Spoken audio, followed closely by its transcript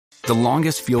The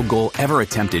longest field goal ever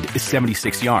attempted is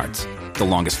 76 yards. The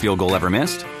longest field goal ever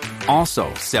missed?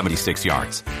 Also 76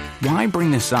 yards. Why bring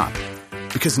this up?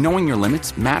 Because knowing your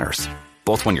limits matters,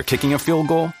 both when you're kicking a field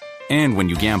goal and when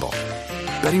you gamble.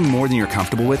 Betting more than you're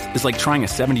comfortable with is like trying a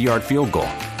 70-yard field goal.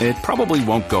 It probably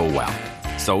won't go well.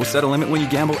 So set a limit when you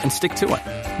gamble and stick to it.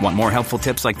 Want more helpful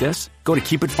tips like this? Go to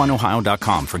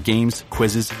keepitfunohio.com for games,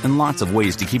 quizzes, and lots of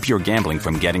ways to keep your gambling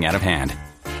from getting out of hand.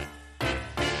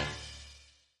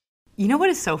 You know what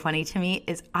is so funny to me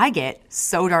is I get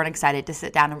so darn excited to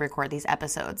sit down and record these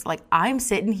episodes. Like, I'm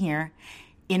sitting here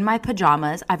in my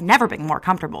pajamas. I've never been more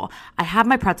comfortable. I have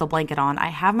my pretzel blanket on. I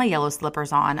have my yellow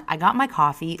slippers on. I got my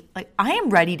coffee. Like, I am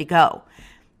ready to go.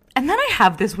 And then I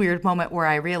have this weird moment where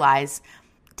I realize,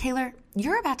 Taylor,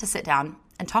 you're about to sit down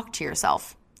and talk to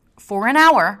yourself for an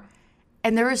hour,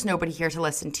 and there is nobody here to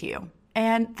listen to you.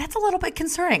 And that's a little bit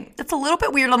concerning. That's a little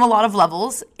bit weird on a lot of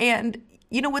levels. And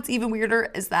you know what's even weirder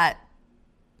is that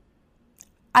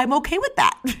I'm okay with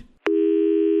that. Wait,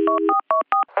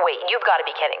 you've got to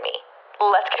be kidding me.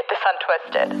 Let's get this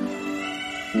untwisted.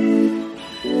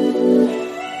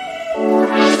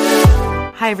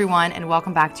 Hi, everyone, and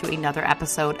welcome back to another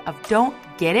episode of Don't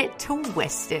Get It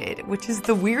Twisted, which is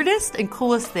the weirdest and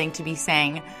coolest thing to be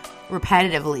saying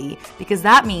repetitively, because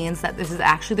that means that this is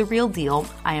actually the real deal.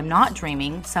 I am not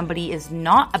dreaming. Somebody is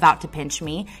not about to pinch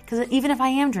me, because even if I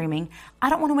am dreaming, I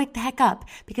don't want to wake the heck up,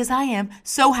 because I am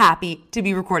so happy to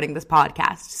be recording this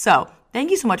podcast. So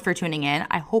thank you so much for tuning in.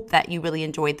 I hope that you really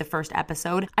enjoyed the first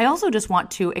episode. I also just want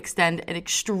to extend an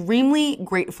extremely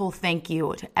grateful thank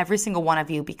you to every single one of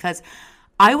you, because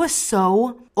I was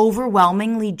so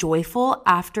overwhelmingly joyful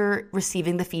after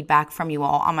receiving the feedback from you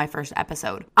all on my first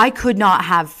episode. I could not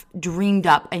have dreamed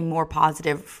up a more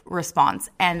positive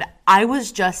response. And I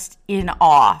was just in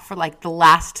awe for like the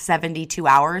last 72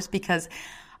 hours, because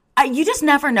you just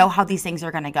never know how these things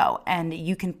are going to go. And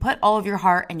you can put all of your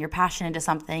heart and your passion into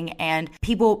something, and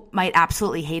people might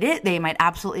absolutely hate it. They might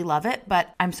absolutely love it.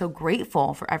 But I'm so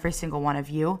grateful for every single one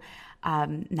of you.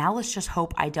 Now let's just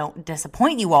hope I don't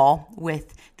disappoint you all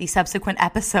with the subsequent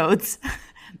episodes,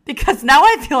 because now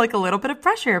I feel like a little bit of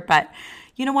pressure. But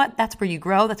you know what? That's where you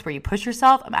grow. That's where you push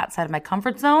yourself. I'm outside of my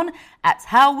comfort zone. That's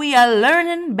how we are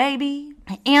learning, baby.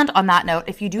 And on that note,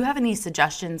 if you do have any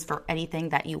suggestions for anything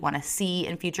that you want to see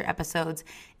in future episodes,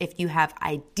 if you have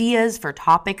ideas for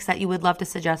topics that you would love to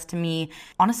suggest to me,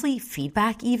 honestly,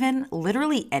 feedback even,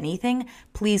 literally anything,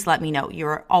 please let me know.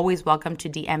 You're always welcome to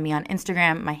DM me on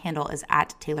Instagram. My handle is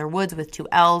 @TaylorWoods with 2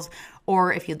 L's.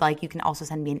 Or if you'd like, you can also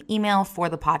send me an email for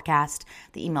the podcast.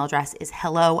 The email address is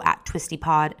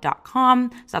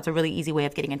hello@twistypod.com. So that's a really easy way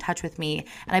of getting in touch with me.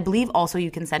 And I believe also you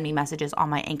can send me messages on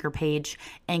my Anchor page,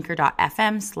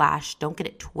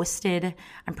 anchor.fm/don'tgetitwisted.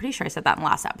 I'm pretty sure I said that in the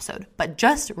last episode, but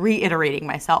just reiterating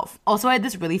myself. Also, I had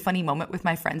this really funny moment with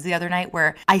my friends the other night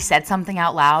where I said something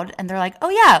out loud and they're like, oh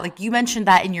yeah, like you mentioned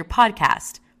that in your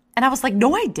podcast. And I was like,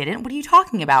 no, I didn't. What are you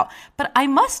talking about? But I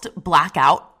must black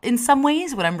out in some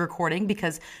ways when I'm recording,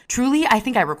 because truly, I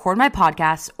think I record my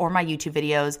podcasts or my YouTube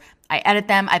videos, I edit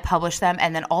them, I publish them,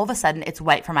 and then all of a sudden it's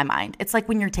wiped from my mind. It's like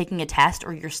when you're taking a test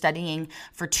or you're studying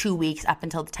for 2 weeks up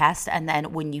until the test, and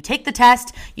then when you take the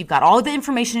test, you've got all of the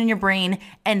information in your brain,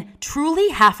 and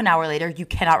truly half an hour later, you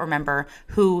cannot remember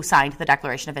who signed the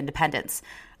Declaration of Independence.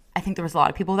 I think there was a lot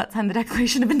of people that signed the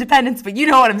Declaration of Independence, but you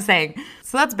know what I'm saying.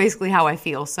 So that's basically how I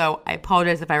feel. So I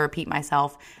apologize if I repeat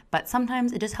myself, but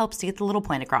sometimes it just helps to get the little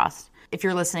point across. If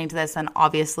you're listening to this, then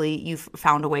obviously you've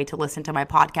found a way to listen to my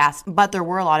podcast. But there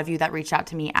were a lot of you that reached out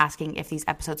to me asking if these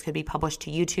episodes could be published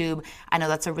to YouTube. I know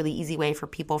that's a really easy way for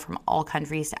people from all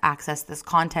countries to access this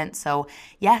content. So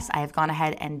yes, I have gone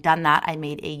ahead and done that. I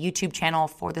made a YouTube channel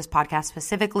for this podcast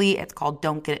specifically. It's called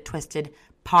Don't Get It Twisted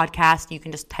Podcast. You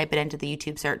can just type it into the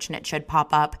YouTube search and it should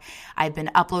pop up. I've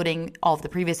been uploading all of the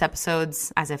previous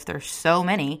episodes as if there's so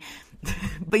many,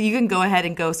 but you can go ahead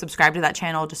and go subscribe to that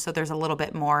channel just so there's a little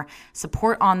bit more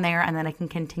support on there, and then I can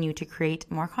continue to create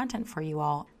more content for you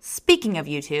all. Speaking of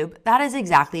YouTube, that is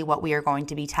exactly what we are going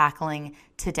to be tackling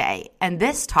today. And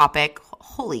this topic,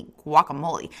 holy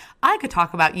guacamole, I could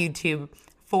talk about YouTube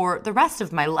for the rest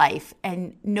of my life,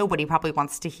 and nobody probably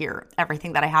wants to hear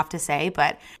everything that I have to say,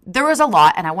 but there was a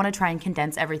lot, and I want to try and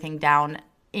condense everything down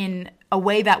in a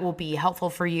way that will be helpful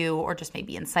for you, or just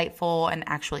maybe insightful and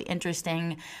actually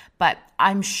interesting. But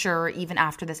I'm sure even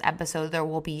after this episode, there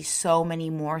will be so many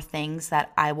more things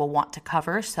that I will want to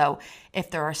cover. So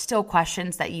if there are still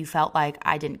questions that you felt like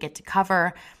I didn't get to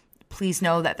cover, please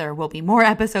know that there will be more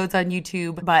episodes on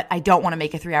YouTube, but I don't want to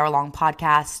make a 3-hour-long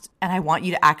podcast, and I want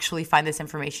you to actually find this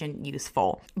information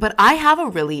useful. But I have a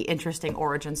really interesting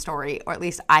origin story, or at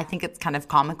least I think it's kind of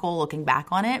comical looking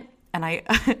back on it. And I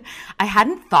I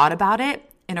hadn't thought about it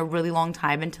in a really long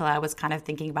time until I was kind of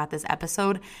thinking about this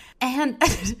episode. And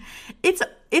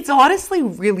it's honestly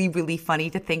really, really funny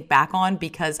to think back on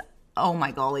because, oh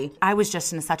my golly, I was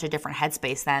just in such a different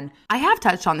headspace then. I have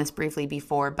touched on this briefly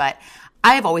before, but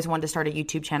I have always wanted to start a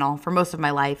YouTube channel for most of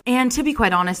my life. And to be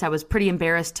quite honest, I was pretty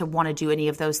embarrassed to want to do any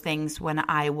of those things when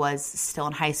I was still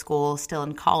in high school, still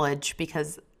in college,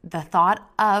 because the thought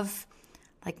of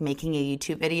like making a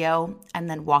YouTube video and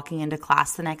then walking into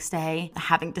class the next day,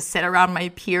 having to sit around my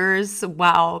peers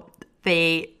while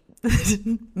they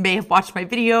may have watched my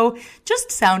video,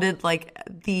 just sounded like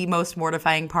the most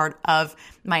mortifying part of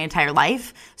my entire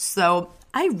life. So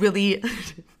I really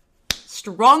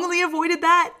strongly avoided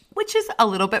that, which is a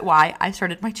little bit why I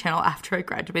started my channel after I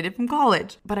graduated from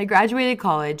college. But I graduated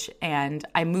college and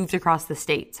I moved across the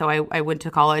state. So I went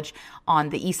to college on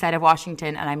the east side of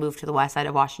Washington and I moved to the west side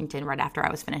of Washington right after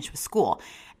I was finished with school.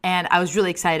 And I was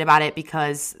really excited about it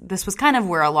because this was kind of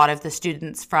where a lot of the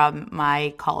students from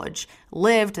my college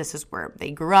lived. This is where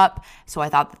they grew up. So I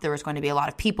thought that there was going to be a lot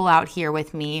of people out here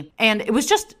with me. And it was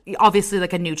just obviously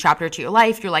like a new chapter to your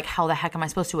life. You're like, how the heck am I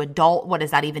supposed to adult? What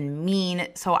does that even mean?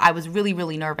 So I was really,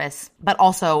 really nervous, but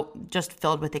also just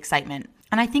filled with excitement.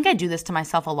 And I think I do this to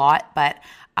myself a lot, but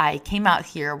I came out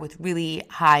here with really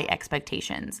high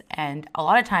expectations. And a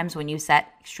lot of times when you set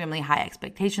extremely high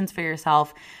expectations for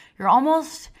yourself, you're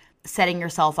almost setting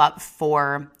yourself up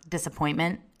for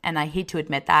disappointment. And I hate to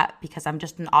admit that because I'm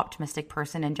just an optimistic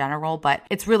person in general, but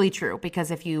it's really true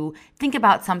because if you think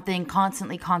about something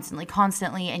constantly,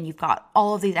 and you've got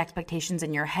all of these expectations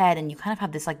in your head and you kind of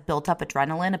have this like built up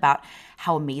adrenaline about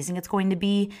how amazing it's going to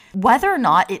be, whether or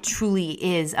not it truly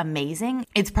is amazing,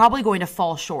 it's probably going to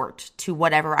fall short to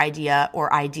whatever idea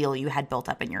or ideal you had built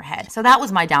up in your head. So that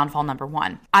was my downfall number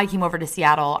one. I came over to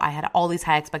Seattle. I had all these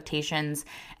high expectations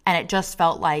and it just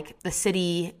felt like the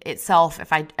city itself,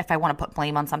 if I want to put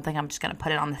blame on something, I'm just going to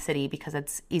put it on the city because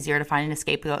it's easier to find an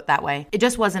scapegoat that way. It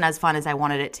just wasn't as fun as I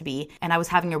wanted it to be. And I was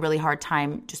having a really hard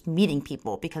time just meeting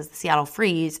people because the Seattle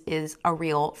freeze is a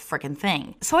real freaking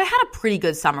thing. So I had a pretty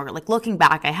good summer. Like looking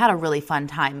back, I had a really fun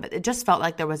time, but it just felt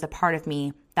like there was a part of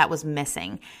me that was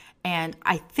missing. And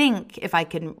I think if I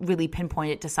can really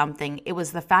pinpoint it to something, it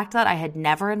was the fact that I had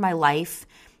never in my life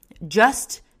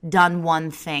just done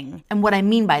one thing. And what I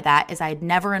mean by that is I had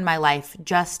never in my life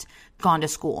just gone to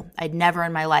school. I'd never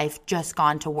in my life just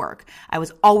gone to work. I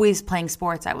was always playing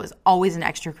sports. I was always in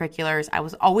extracurriculars. I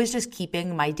was always just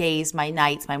keeping my days, my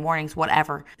nights, my mornings,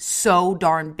 whatever, so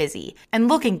darn busy. And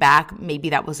looking back,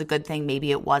 maybe that was a good thing, maybe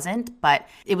it wasn't, but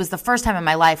it was the first time in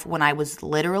my life when I was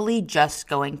literally just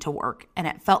going to work. And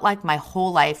it felt like my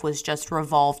whole life was just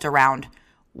revolved around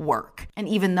work. And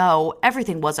even though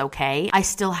everything was okay, I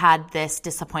still had this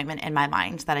disappointment in my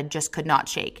mind that I just could not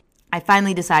shake. I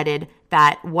finally decided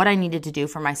that what I needed to do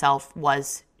for myself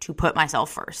was to put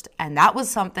myself first. And that was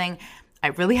something I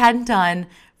really hadn't done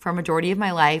for a majority of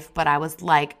my life, but I was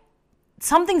like,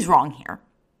 something's wrong here.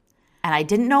 And I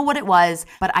didn't know what it was,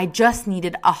 but I just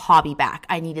needed a hobby back.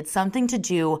 I needed something to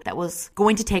do that was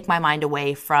going to take my mind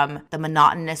away from the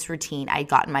monotonous routine I'd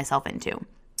gotten myself into.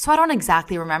 So I don't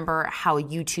exactly remember how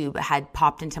YouTube had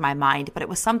popped into my mind, but it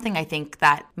was something I think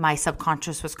that my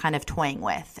subconscious was kind of toying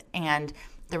with. And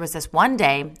there was this one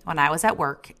day when I was at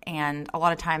work, and a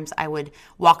lot of times I would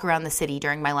walk around the city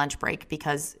during my lunch break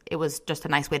because it was just a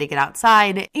nice way to get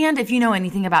outside. And if you know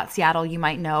anything about Seattle, you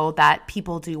might know that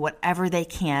people do whatever they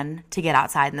can to get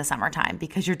outside in the summertime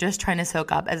because you're just trying to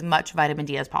soak up as much vitamin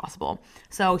D as possible.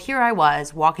 So here I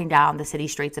was walking down the city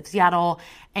streets of Seattle,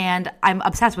 and I'm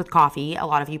obsessed with coffee. A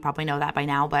lot of you probably know that by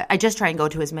now, but I just try and go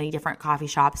to as many different coffee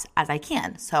shops as I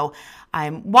can. So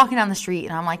I'm walking down the street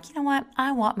and I'm like, you know what?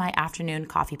 I want my afternoon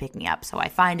coffee pick-me-up. So I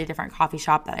find a different coffee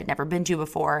shop that I'd never been to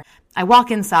before. I walk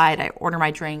inside, I order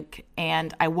my drink,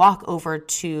 and I walk over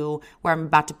to where I'm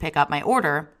about to pick up my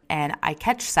order, and I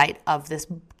catch sight of this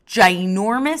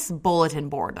ginormous bulletin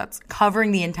board that's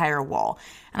covering the entire wall.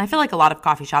 And I feel like a lot of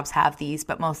coffee shops have these,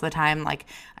 but most of the time, like,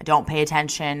 I don't pay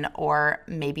attention, or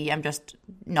maybe I'm just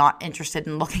not interested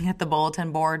in looking at the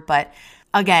bulletin board. But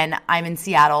again, I'm in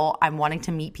Seattle. I'm wanting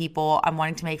to meet people. I'm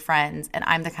wanting to make friends. And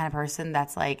I'm the kind of person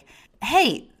that's like,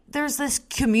 hey, there's this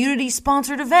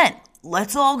community-sponsored event.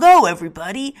 Let's all go,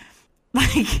 everybody.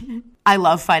 Like, I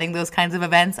love finding those kinds of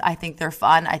events. I think they're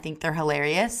fun. I think they're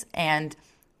hilarious. And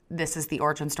this is the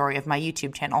origin story of my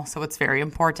YouTube channel, so it's very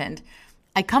important.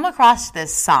 I come across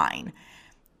this sign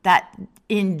that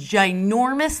in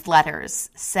ginormous letters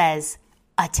says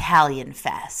Italian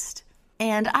Fest.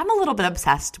 And I'm a little bit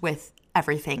obsessed with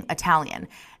everything Italian.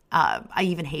 I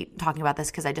even hate talking about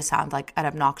this because I just sound like an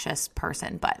obnoxious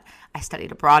person, but I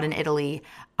studied abroad in Italy.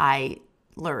 I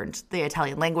learned the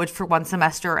Italian language for one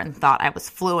semester and thought I was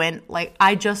fluent. Like,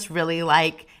 I just really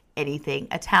like anything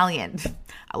Italian.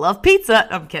 I love pizza.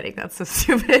 I'm kidding. That's so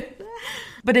stupid.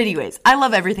 But anyways, I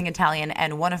love everything Italian,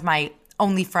 and one of my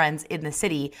only friends in the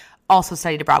city also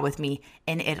studied abroad with me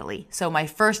in Italy. So my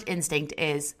first instinct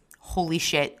is, holy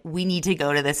shit, we need to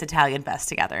go to this Italian fest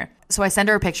together. So I send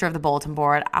her a picture of the bulletin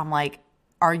board. I'm like,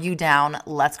 are you down?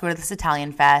 Let's go to this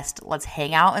Italian fest. Let's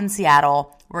hang out in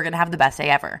Seattle. We're going to have the best day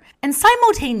ever. And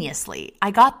simultaneously, I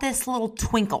got this little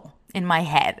twinkle in my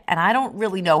head, and I don't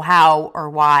really know how or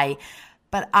why,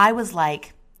 but I was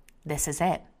like, this is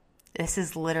it. This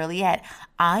is literally it.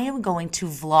 I am going to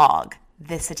vlog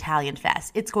this Italian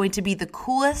fest. It's going to be the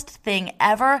coolest thing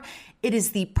ever. It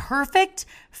is the perfect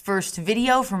first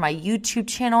video for my YouTube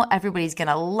channel. Everybody's going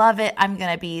to love it. I'm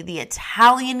going to be the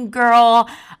Italian girl.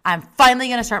 I'm finally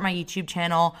going to start my YouTube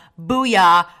channel.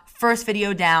 Booyah. First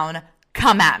video down.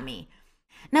 Come at me.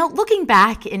 Now, looking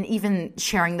back and even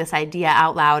sharing this idea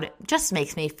out loud just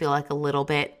makes me feel like a little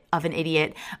bit of an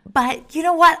idiot. But you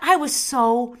know what? I was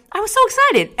so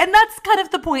excited. And that's kind of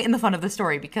the point and the fun of the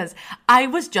story, because I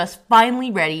was just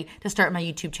finally ready to start my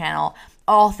YouTube channel,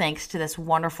 all thanks to this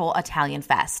wonderful Italian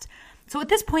fest. So at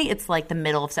this point, it's like the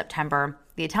middle of September.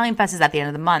 The Italian fest is at the end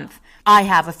of the month. I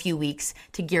have a few weeks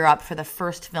to gear up for the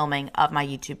first filming of my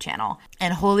YouTube channel.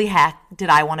 And holy heck, did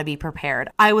I want to be prepared.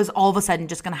 I was all of a sudden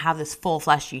just going to have this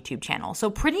full-fledged YouTube channel. So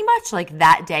pretty much like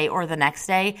that day or the next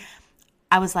day,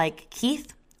 I was like,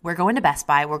 Keith, we're going to Best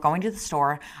Buy. We're going to the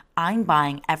store. I'm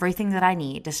buying everything that I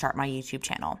need to start my YouTube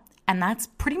channel. And that's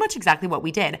pretty much exactly what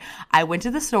we did. I went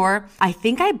to the store. I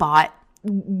think I bought,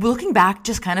 looking back,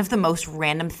 just kind of the most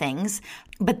random things.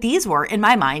 But these were, in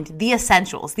my mind, the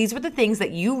essentials. These were the things that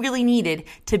you really needed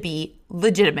to be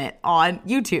legitimate on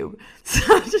YouTube.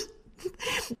 So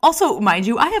also, mind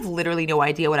you, I have literally no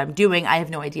idea what I'm doing. I have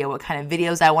no idea what kind of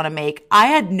videos I want to make. I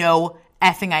had no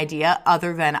effing idea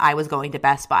other than I was going to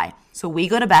Best Buy. So we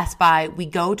go to Best Buy, we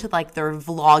go to like their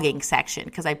vlogging section,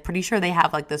 because I'm pretty sure they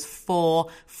have like this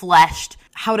full-fleshed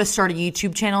how to start a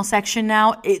YouTube channel section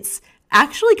now. It's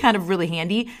actually kind of really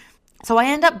handy. So I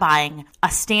end up buying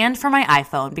a stand for my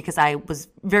iPhone because I was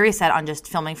very set on just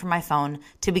filming from my phone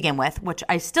to begin with, which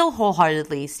I still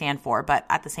wholeheartedly stand for, but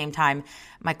at the same time,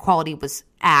 my quality was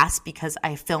ass because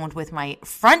I filmed with my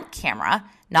front camera,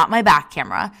 not my back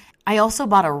camera. I also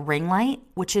bought a ring light,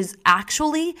 which is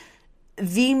actually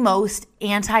the most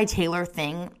anti-Taylor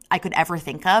thing I could ever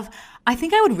think of. I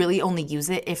think I would really only use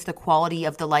it if the quality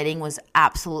of the lighting was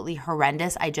absolutely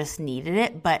horrendous. I just needed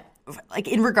it. But like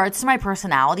in regards to my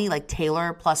personality, like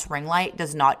Taylor plus ring light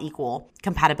does not equal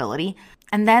compatibility.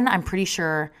 And then I'm pretty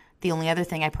sure the only other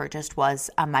thing I purchased was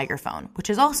a microphone, which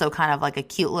is also kind of like a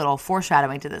cute little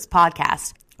foreshadowing to this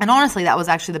podcast. And honestly, that was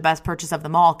actually the best purchase of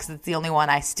them all because it's the only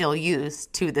one I still use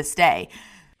to this day.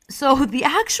 So the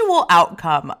actual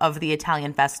outcome of the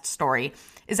Italian Fest story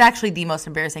is actually the most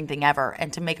embarrassing thing ever.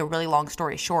 And to make a really long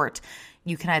story short,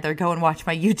 you can either go and watch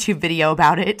my YouTube video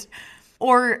about it,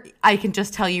 or I can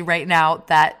just tell you right now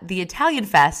that the Italian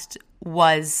Fest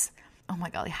was, oh my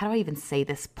God, how do I even say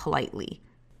this politely?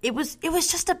 It was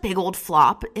just a big old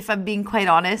flop, if I'm being quite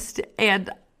honest.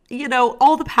 And you know,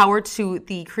 all the power to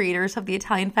the creators of the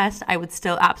Italian Fest. I would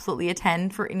still absolutely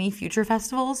attend for any future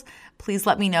festivals. Please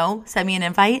let me know. Send me an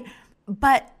invite.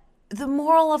 But the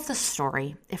moral of the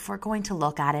story, if we're going to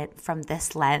look at it from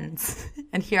this lens,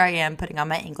 and here I am putting on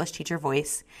my English teacher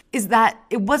voice, is that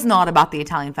it was not about the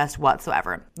Italian Fest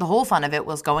whatsoever. The whole fun of it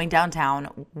was going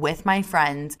downtown with my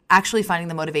friends, actually finding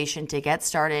the motivation to get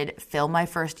started, film my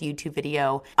first YouTube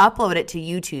video, upload it to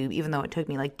YouTube, even though it took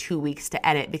me like 2 weeks to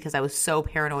edit because I was so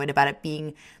paranoid about it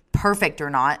being perfect or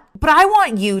not. But I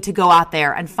want you to go out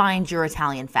there and find your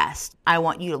Italian Fest. I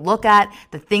want you to look at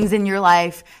the things in your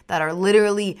life that are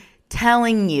literally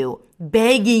telling you,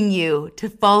 begging you to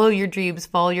follow your dreams,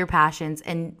 follow your passions,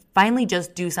 and finally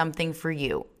just do something for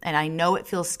you. And I know it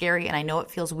feels scary and I know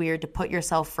it feels weird to put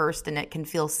yourself first, and it can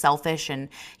feel selfish and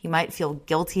you might feel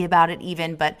guilty about it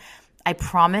even, but I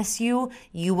promise you,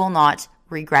 you will not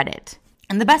regret it.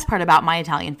 And the best part about my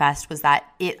Italian Fest was that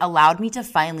it allowed me to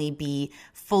finally be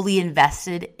fully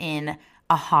invested in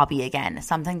a hobby again,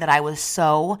 something that I was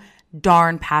so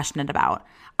darn passionate about.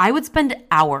 I would spend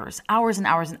hours and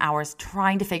hours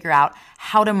trying to figure out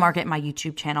how to market my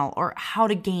YouTube channel or how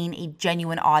to gain a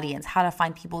genuine audience, how to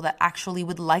find people that actually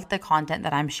would like the content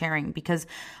that I'm sharing. Because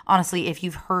honestly, if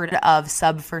you've heard of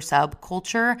sub for sub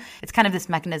culture, it's kind of this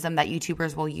mechanism that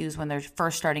YouTubers will use when they're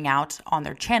first starting out on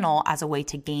their channel as a way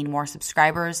to gain more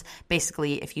subscribers.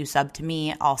 Basically, if you sub to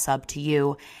me, I'll sub to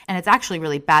you. And it's actually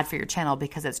really bad for your channel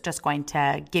because it's just going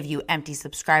to give you empty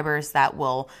subscribers that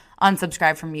will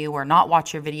unsubscribe from you or not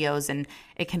watch your videos, and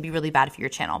it can be really bad for your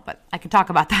channel. But I can talk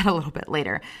about that a little bit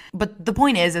later. But the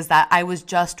point is that I was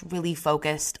just really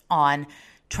focused on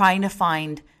trying to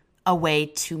find a way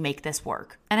to make this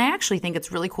work. And I actually think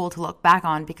it's really cool to look back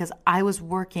on because I was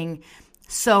working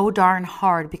so darn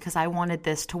hard because I wanted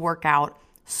this to work out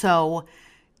so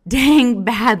dang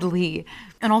badly.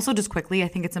 And also just quickly, I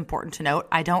think it's important to note,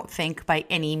 I don't think by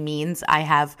any means I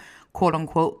have quote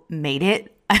unquote made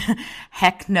it.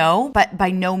 Heck no. But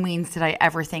by no means did I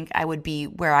ever think I would be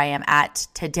where I am at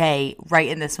today, right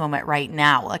in this moment, right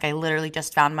now. Like I literally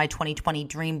just found my 2020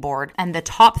 dream board, and the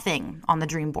top thing on the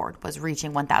dream board was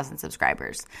reaching 1,000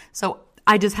 subscribers. So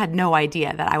I just had no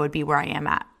idea that I would be where I am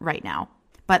at right now.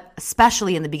 But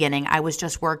especially in the beginning, I was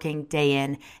just working day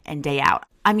in and day out.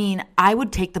 I mean, I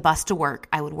would take the bus to work.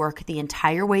 I would work the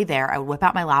entire way there. I would whip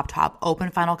out my laptop, open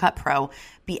Final Cut Pro,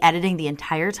 be editing the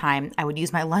entire time. I would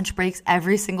use my lunch breaks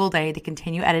every single day to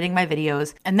continue editing my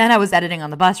videos. And then I was editing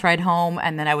on the bus ride home,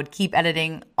 and then I would keep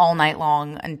editing all night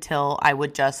long until I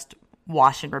would just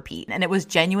wash and repeat. And it was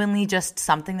genuinely just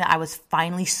something that I was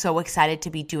finally so excited to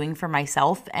be doing for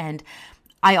myself. And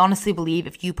I honestly believe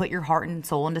if you put your heart and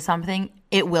soul into something,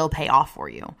 it will pay off for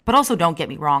you. But also don't get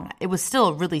me wrong, it was still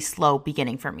a really slow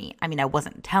beginning for me. I mean, I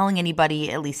wasn't telling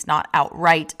anybody, at least not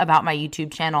outright, about my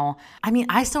YouTube channel. I mean,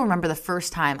 I still remember the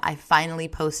first time I finally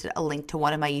posted a link to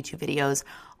one of my YouTube videos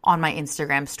on my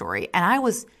Instagram story. And I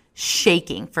was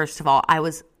shaking, first of all. I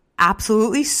was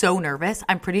absolutely so nervous.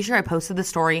 I'm pretty sure I posted the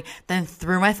story, then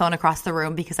threw my phone across the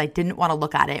room because I didn't want to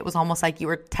look at it. It was almost like you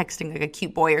were texting like a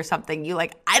cute boy or something. You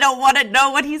like, I don't want to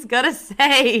know what he's going to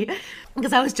say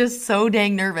because I was just so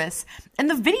dang nervous. And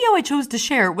the video I chose to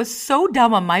share was so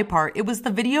dumb on my part. It was the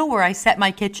video where I set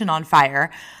my kitchen on fire,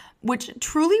 which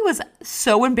truly was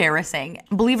so embarrassing.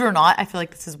 Believe it or not, I feel like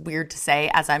this is weird to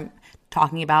say as I'm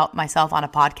talking about myself on a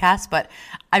podcast, but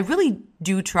I really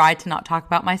do try to not talk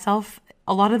about myself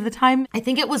a lot of the time. I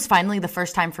think it was finally the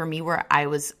first time for me where I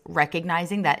was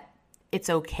recognizing that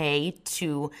it's okay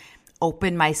to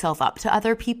open myself up to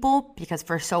other people, because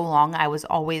for so long I was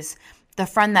always the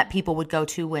friend that people would go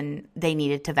to when they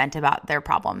needed to vent about their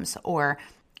problems, or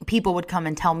people would come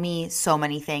and tell me so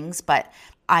many things, but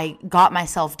I got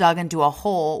myself dug into a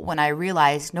hole when I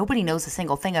realized nobody knows a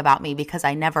single thing about me because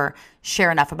I never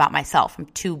share enough about myself. I'm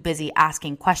too busy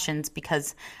asking questions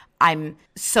because I'm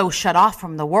so shut off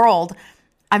from the world.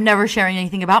 I'm never sharing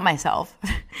anything about myself.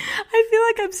 I feel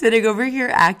like I'm sitting over here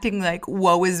acting like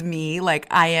woe is me, like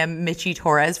I am Mitchie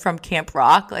Torres from Camp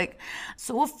Rock, like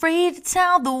so afraid to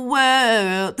tell the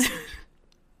world.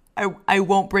 I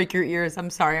won't break your ears. I'm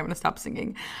sorry. I'm going to stop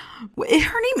singing. Her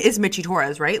name is Mitchie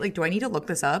Torres, right? Like, do I need to look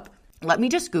this up? Let me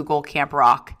just Google Camp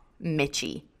Rock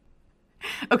Mitchie.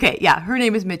 Okay, yeah, her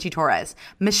name is Mitchie Torres.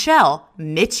 Michelle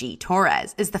Mitchie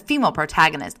Torres is the female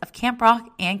protagonist of Camp Rock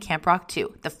and Camp Rock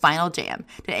 2, The Final Jam.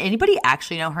 Did anybody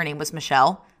actually know her name was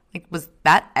Michelle? Like, was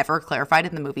that ever clarified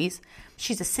in the movies?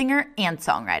 She's a singer and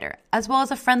songwriter, as well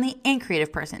as a friendly and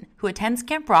creative person who attends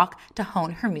Camp Rock to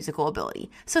hone her musical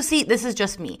ability. So see, this is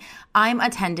just me. I'm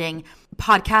attending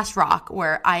Podcast Rock,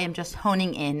 where I am just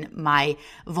honing in my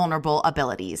vulnerable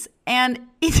abilities. And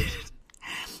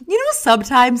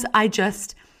sometimes I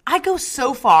go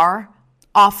so far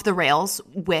off the rails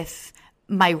with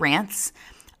my rants.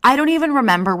 I don't even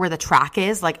remember where the track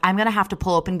is. Like, I'm going to have to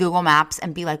pull open Google Maps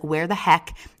and be like, where the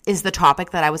heck is the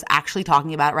topic that I was actually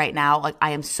talking about right now? Like,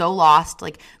 I am so lost.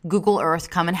 Like, Google Earth,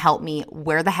 come and help me.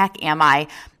 Where the heck am I?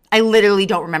 I literally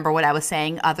don't remember what I was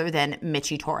saying other than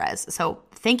Mitchie Torres. So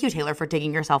thank you, Taylor, for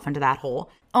digging yourself into that hole.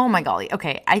 Oh my golly.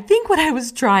 Okay, I think what I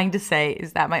was trying to say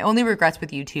is that my only regrets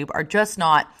with YouTube are just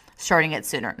not starting it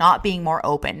sooner, not being more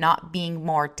open, not being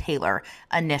more Taylor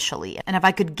initially. And if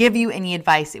I could give you any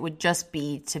advice, it would just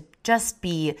be to just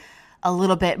be a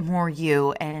little bit more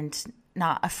you and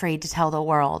not afraid to tell the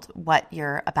world what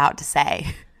you're about to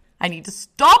say. I need to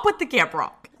stop with the Camp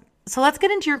Rock. So let's get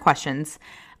into your questions.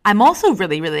 I'm also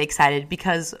really, really excited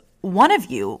because one of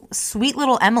you, sweet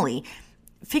little Emily,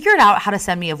 figured out how to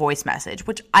send me a voice message,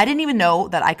 which I didn't even know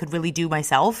that I could really do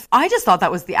myself. I just thought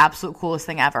that was the absolute coolest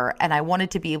thing ever, and I wanted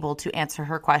to be able to answer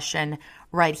her question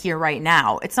right here, right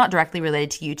now. It's not directly related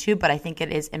to YouTube, but I think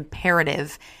it is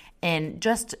imperative in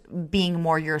just being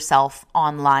more yourself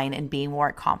online and being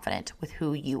more confident with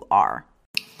who you are.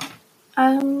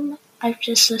 I've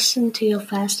just listened to your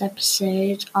first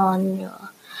episode on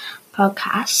your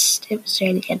podcast. It was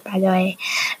really good, by the way,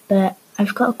 but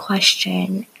I've got a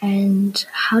question, and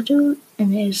how do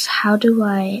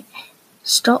I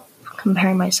stop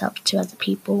comparing myself to other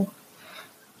people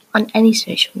on any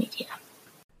social media?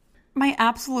 My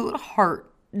absolute heart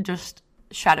just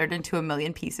shattered into a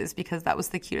million pieces because that was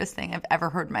the cutest thing I've ever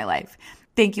heard in my life.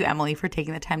 Thank you, Emily, for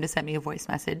taking the time to send me a voice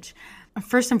message.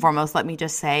 First and foremost, let me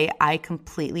just say I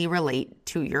completely relate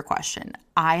to your question.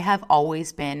 I have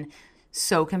always been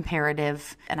so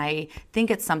comparative, and I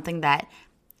think it's something that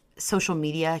social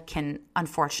media can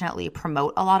unfortunately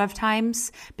promote a lot of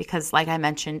times because, like I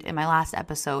mentioned in my last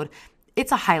episode,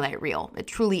 it's a highlight reel. It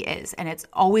truly is. And it's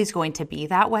always going to be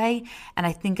that way. And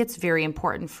I think it's very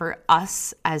important for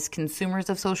us as consumers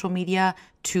of social media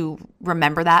to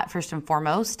remember that first and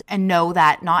foremost and know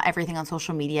that not everything on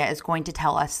social media is going to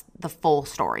tell us the full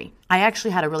story. I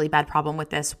actually had a really bad problem with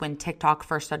this when TikTok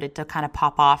first started to kind of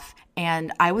pop off.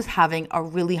 And I was having a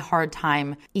really hard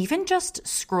time even just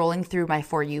scrolling through my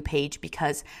For You page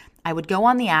because I would go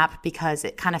on the app because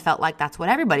it kind of felt like that's what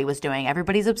everybody was doing.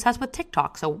 Everybody's obsessed with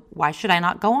TikTok, so why should I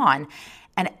not go on?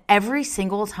 And every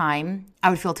single time, I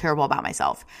would feel terrible about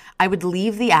myself. I would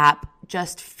leave the app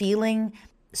just feeling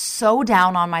so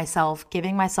down on myself,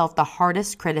 giving myself the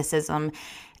hardest criticism.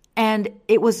 And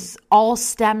it was all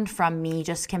stemmed from me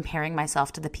just comparing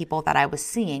myself to the people that I was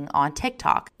seeing on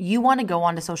TikTok. You want to go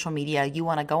onto social media, you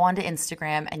want to go onto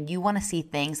Instagram, and you want to see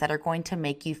things that are going to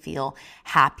make you feel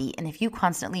happy. And if you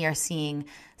constantly are seeing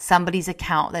somebody's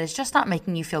account that is just not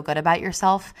making you feel good about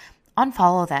yourself,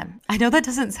 unfollow them. I know that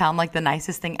doesn't sound like the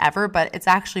nicest thing ever, but it's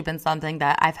actually been something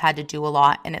that I've had to do a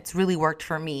lot, and it's really worked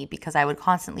for me because I would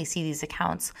constantly see these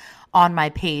accounts on my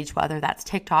page, whether that's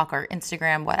TikTok or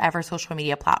Instagram, whatever social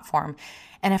media platform.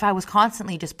 And if I was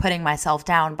constantly just putting myself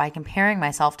down by comparing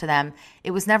myself to them,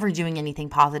 it was never doing anything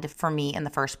positive for me in the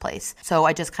first place. So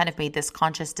I just kind of made this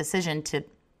conscious decision to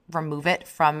remove it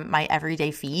from my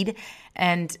everyday feed.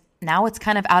 And now it's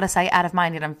kind of out of sight, out of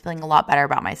mind, and I'm feeling a lot better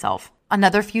about myself.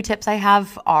 Another few tips I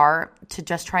have are to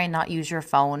just try and not use your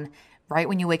phone right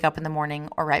when you wake up in the morning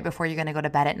or right before you're going to go to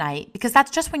bed at night, because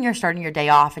that's just when you're starting your day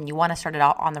off and you want to start it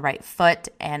out on the right foot.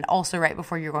 And also right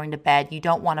before you're going to bed, you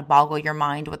don't want to boggle your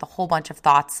mind with a whole bunch of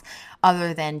thoughts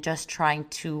other than just trying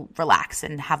to relax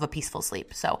and have a peaceful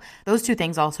sleep. So those two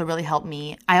things also really help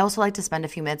me. I also like to spend a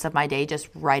few minutes of my day just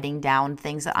writing down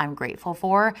things that I'm grateful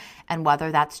for, and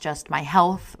whether that's just my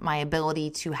health, my ability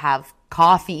to have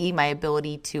coffee, my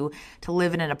ability to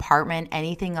live in an apartment,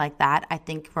 anything like that, I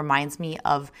think reminds me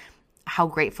of how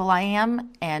grateful I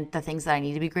am and the things that I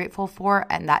need to be grateful for.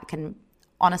 And that can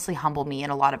honestly humble me in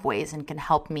a lot of ways and can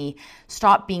help me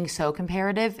stop being so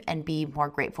comparative and be more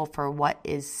grateful for what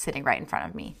is sitting right in front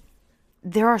of me.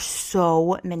 There are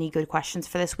so many good questions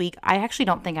for this week. I actually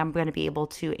don't think I'm going to be able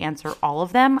to answer all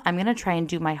of them. I'm going to try and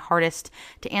do my hardest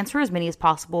to answer as many as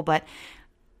possible, but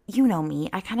you know me,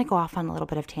 I kind of go off on a little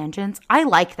bit of tangents. I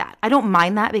like that. I don't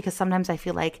mind that because sometimes I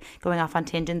feel like going off on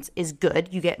tangents is good.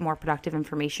 You get more productive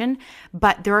information,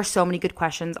 but there are so many good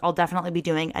questions. I'll definitely be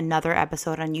doing another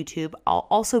episode on YouTube. I'll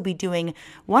also be doing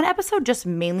one episode just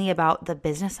mainly about the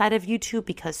business side of YouTube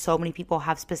because so many people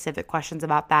have specific questions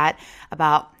about that,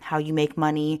 about how you make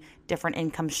money, different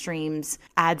income streams,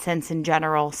 AdSense in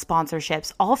general,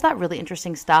 sponsorships, all of that really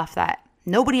interesting stuff that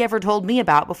nobody ever told me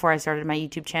about before I started my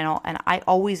YouTube channel, and I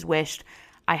always wished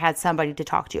I had somebody to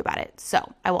talk to about it.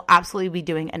 So I will absolutely be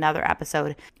doing another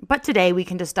episode, but today we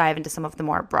can just dive into some of the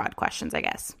more broad questions, I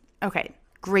guess. Okay,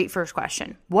 great first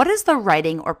question. What is the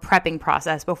writing or prepping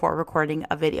process before recording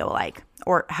a video like?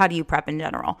 Or how do you prep in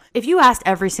general? If you asked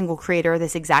every single creator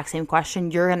this exact same question,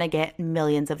 you're going to get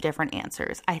millions of different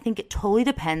answers. I think it totally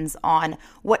depends on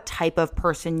what type of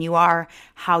person you are,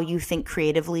 how you think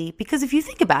creatively. Because if you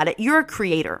think about it, you're a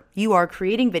creator. You are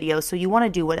creating videos, so you want to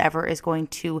do whatever is going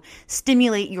to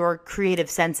stimulate your creative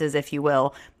senses, if you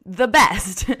will, the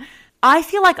best. I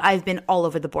feel like I've been all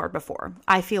over the board before.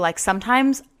 I feel like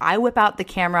sometimes I whip out the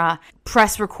camera,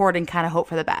 press record, and kind of hope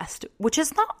for the best, which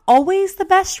is not always the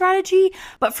best strategy.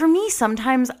 But for me,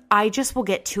 sometimes I just will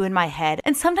get too in my head.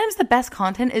 And sometimes the best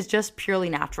content is just purely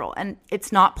natural and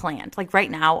it's not planned. Like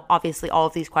right now, obviously, all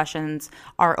of these questions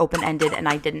are open-ended and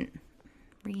I didn't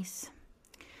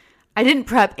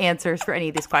prep answers for any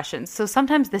of these questions. So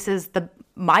sometimes this is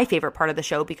my favorite part of the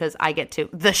show because I get to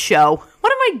the show.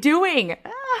 What am I doing?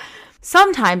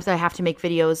 Sometimes I have to make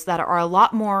videos that are a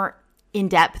lot more in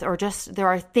depth, or just there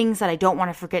are things that I don't want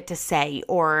to forget to say,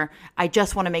 or I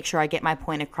just want to make sure I get my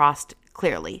point across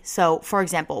clearly. So for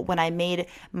example, when I made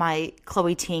my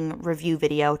Chloe Ting review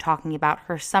video talking about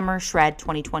her Summer Shred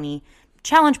 2020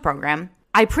 challenge program,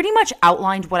 I pretty much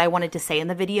outlined what I wanted to say in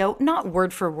the video, not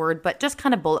word for word, but just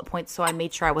kind of bullet points so I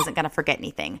made sure I wasn't going to forget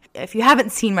anything. If you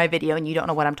haven't seen my video and you don't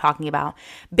know what I'm talking about,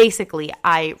 basically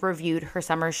I reviewed her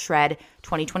Summer Shred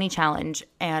 2020 challenge,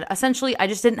 and essentially I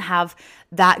just didn't have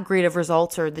that great of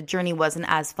results, or the journey wasn't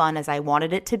as fun as I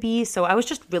wanted it to be. So I was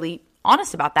just really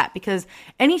honest about that, because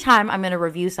anytime I'm going to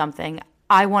review something,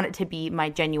 I want it to be my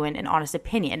genuine and honest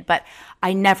opinion, but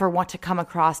I never want to come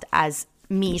across as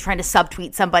me trying to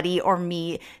subtweet somebody or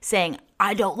me saying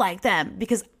I don't like them,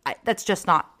 because that's just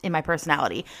not in my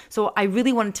personality. So I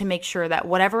really wanted to make sure that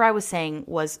whatever I was saying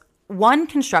was, one,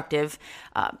 constructive.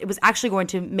 It was actually going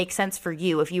to make sense for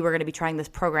you if you were going to be trying this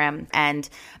program, and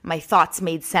my thoughts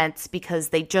made sense because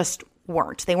they just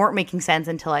weren't. They weren't making sense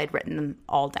until I had written them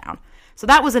all down. So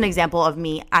that was an example of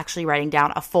me actually writing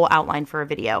down a full outline for a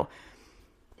video.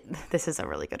 This is a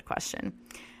really good question.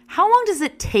 How long does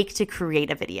it take to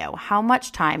create a video? How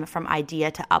much time from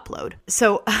idea to upload?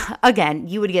 So again,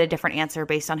 you would get a different answer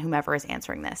based on whomever is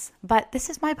answering this, but this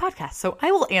is my podcast, so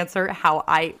I will answer how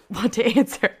I want to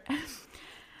answer.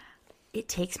 It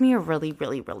takes me a really,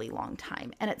 really, really long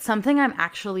time, and it's something I'm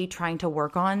actually trying to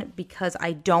work on because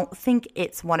I don't think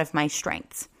it's one of my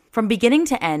strengths. From beginning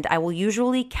to end, I will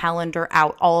usually calendar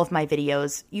out all of my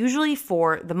videos, usually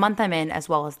for the month I'm in as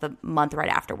well as the month right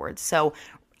afterwards. So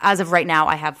as of right now,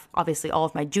 I have obviously all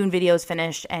of my June videos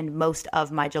finished and most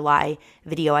of my July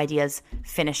video ideas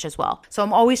finished as well. So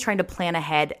I'm always trying to plan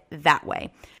ahead that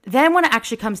way. Then when it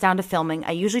actually comes down to filming,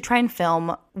 I usually try and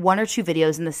film 1 or 2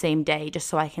 videos in the same day just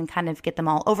so I can kind of get them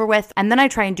all over with. And then I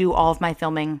try and do all of my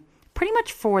filming pretty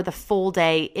much for the full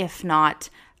day, if not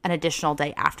an additional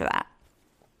day after that.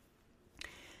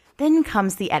 Then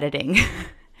comes the editing.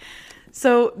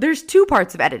 So there's 2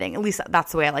 parts of editing, at least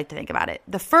that's the way I like to think about it.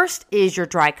 The first is your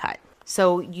dry cut.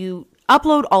 So you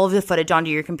upload all of the footage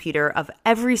onto your computer of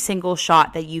every single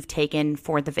shot that you've taken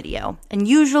for the video. And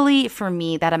usually for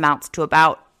me, that amounts to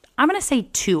about, I'm going to say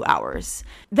 2 hours.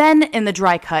 Then in the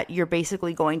dry cut, you're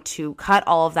basically going to cut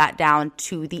all of that down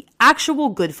to the actual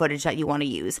good footage that you want to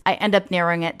use. I end up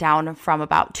narrowing it down from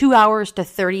about 2 hours to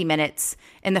 30 minutes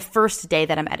in the first day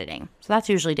that I'm editing. So that's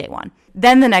usually day 1.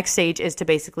 Then the next stage is to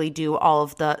basically do all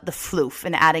of the floof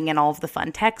and adding in all of the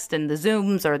fun text and the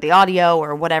zooms or the audio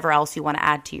or whatever else you want to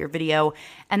add to your video.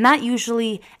 And that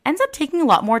usually ends up taking a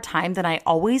lot more time than I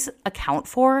always account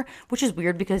for, which is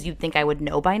weird because you'd think I would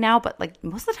know by now, but like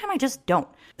most of the time I just don't.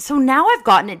 So now I've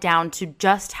gotten it down to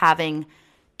just having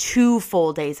 2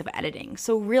 full days of editing.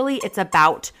 So really it's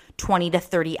about 20 to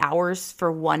 30 hours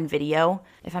for one video,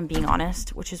 if I'm being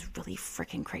honest, which is really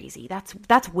freaking crazy.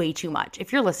 That's way too much.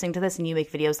 If you're listening to this and you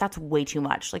make videos, that's way too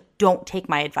much. Like, don't take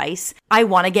my advice. I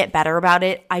want to get better about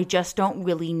it. I just don't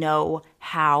really know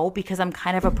how, because I'm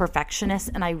kind of a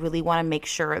perfectionist and I really want to make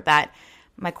sure that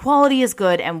my quality is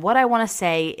good and what I want to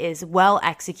say is well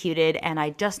executed, and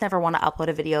I just never want to upload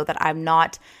a video that I'm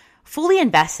not fully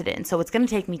invested in. So it's going to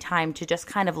take me time to just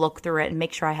kind of look through it and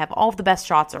make sure I have all of the best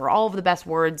shots or all of the best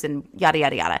words and yada,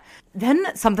 yada, yada.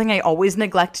 Then something I always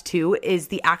neglect too is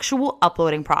the actual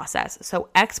uploading process. So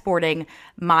exporting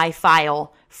my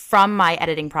file from my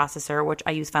editing processor, which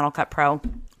I use Final Cut Pro,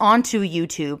 onto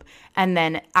YouTube, and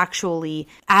then actually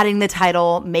adding the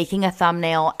title, making a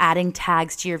thumbnail, adding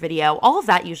tags to your video. All of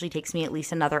that usually takes me at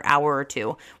least another hour or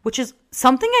 2, which is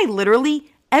something I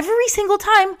literally every single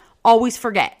time always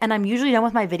forget. And I'm usually done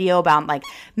with my video about like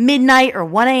midnight or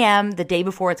 1 a.m. the day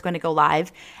before it's going to go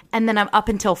live. And then I'm up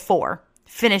until 4,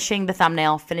 finishing the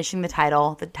thumbnail, finishing the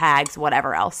title, the tags,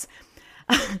 whatever else.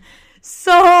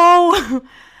 So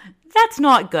that's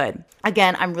not good.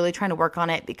 Again, I'm really trying to work on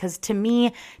it because to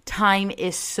me, time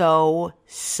is so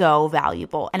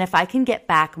valuable. And if I can get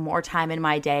back more time in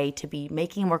my day to be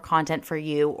making more content for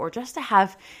you, or just to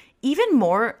have even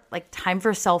more like time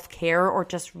for self-care or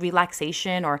just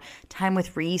relaxation or time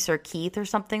with Reese or Keith or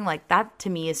something like that, to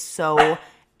me is so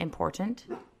important.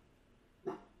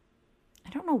 I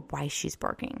don't know why she's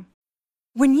barking.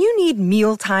 When you need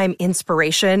mealtime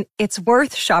inspiration, it's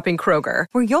worth shopping Kroger,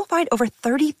 where you'll find over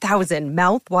 30,000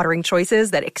 mouth-watering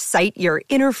choices that excite your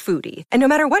inner foodie. And no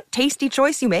matter what tasty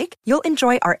choice you make, you'll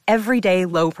enjoy our everyday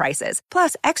low prices,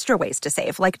 plus extra ways to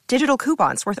save, like digital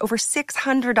coupons worth over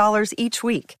 $600 each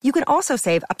week. You can also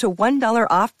save up to $1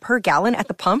 off per gallon at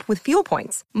the pump with fuel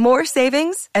points. More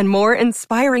savings and more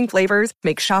inspiring flavors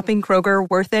make shopping Kroger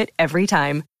worth it every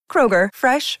time. Kroger,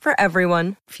 fresh for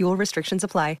everyone. Fuel restrictions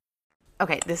apply.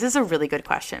 Okay, this is a really good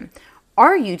question.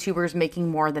 Are YouTubers making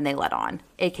more than they let on?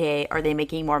 AKA, are they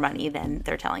making more money than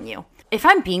they're telling you? If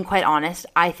I'm being quite honest,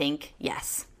 I think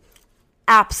yes.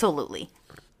 Absolutely.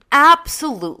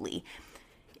 Absolutely.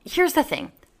 Here's the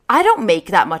thing. I don't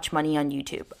make that much money on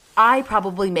YouTube. I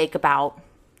probably make about,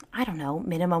 I don't know,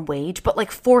 minimum wage, but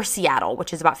like for Seattle,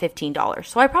 which is about $15.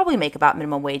 So I probably make about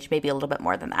minimum wage, maybe a little bit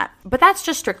more than that. But that's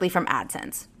just strictly from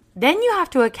AdSense. Then you have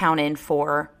to account in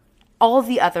for all of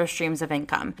the other streams of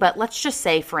income. But let's just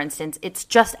say, for instance, it's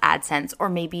just AdSense or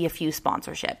maybe a few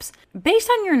sponsorships. Based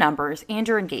on your numbers and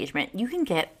your engagement, you can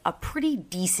get a pretty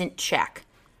decent check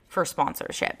for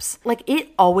sponsorships. Like, it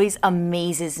always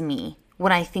amazes me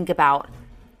when I think about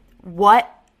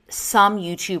what some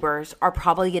YouTubers are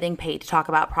probably getting paid to talk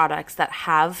about products that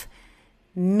have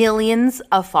millions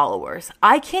of followers.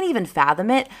 I can't even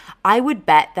fathom it. I would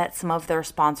bet that some of their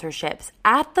sponsorships,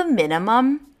 at the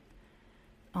minimum,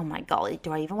 oh my golly,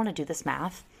 do I even want to do this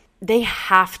math? They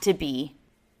have to be,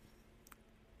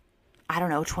 I don't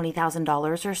know,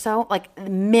 $20,000 or so, like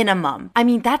minimum. I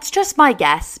mean, that's just my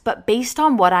guess, but based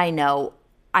on what I know,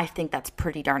 I think that's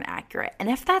pretty darn accurate. And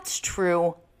if that's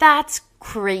true, that's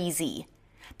crazy.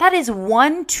 That is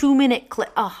 1 2-minute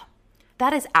clip. Oh,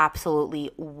 that is absolutely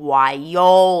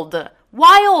wild.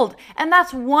 Wild. And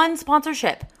that's one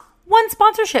sponsorship. One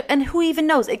sponsorship. And who even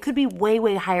knows? It could be way,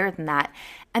 way higher than that.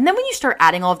 And then when you start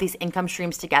adding all of these income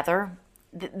streams together,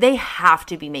 they have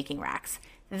to be making racks.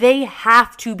 They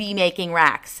have to be making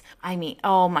racks. I mean,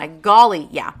 oh my golly.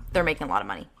 Yeah, they're making a lot of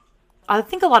money. I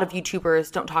think a lot of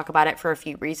YouTubers don't talk about it for a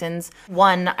few reasons.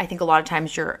 One, I think a lot of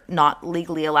times you're not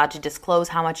legally allowed to disclose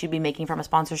how much you'd be making from a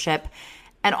sponsorship.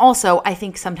 And also, I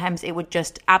think sometimes it would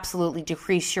just absolutely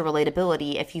decrease your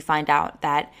relatability if you find out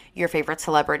that your favorite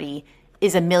celebrity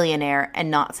is a millionaire and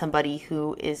not somebody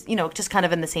who is, you know, just kind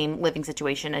of in the same living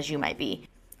situation as you might be.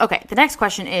 Okay, the next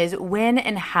question is, when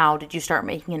and how did you start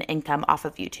making an income off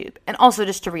of YouTube? And also,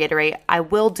 just to reiterate, I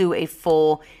will do a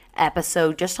full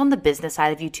episode just on the business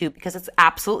side of YouTube because it's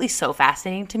absolutely so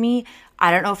fascinating to me. I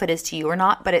don't know if it is to you or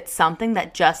not, but it's something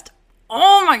that just,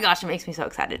 oh my gosh, it makes me so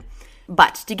excited.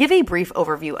 But to give a brief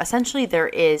overview, essentially there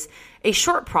is a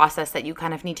short process that you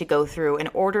kind of need to go through in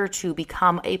order to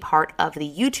become a part of the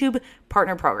YouTube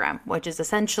Partner Program, which is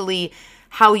essentially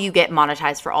how you get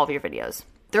monetized for all of your videos.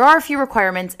 There are a few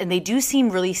requirements, and they do seem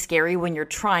really scary when you're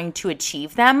trying to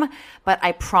achieve them, but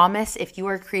I promise if you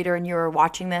are a creator and you're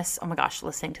watching this, oh my gosh,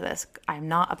 listening to this, I'm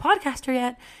not a podcaster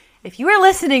yet. If you are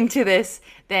listening to this,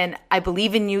 then I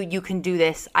believe in you. You can do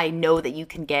this. I know that you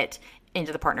can get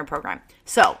into the partner program.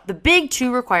 So the big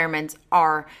 2 requirements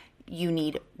are you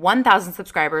need 1,000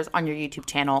 subscribers on your YouTube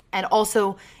channel, and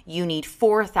also you need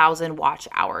 4,000 watch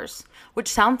hours, which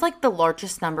sounds like the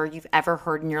largest number you've ever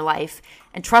heard in your life.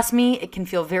 And trust me, it can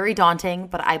feel very daunting,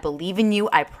 but I believe in you.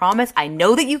 I promise. I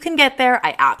know that you can get there.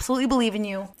 I absolutely believe in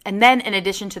you. And then in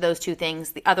addition to those 2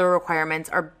 things, the other requirements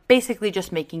are basically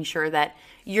just making sure that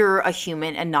you're a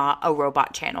human and not a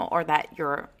robot channel, or that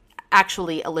you're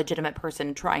actually a legitimate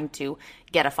person trying to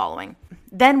get a following.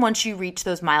 Then once you reach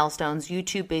those milestones,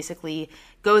 YouTube basically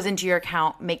goes into your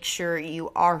account, makes sure you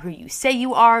are who you say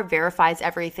you are, verifies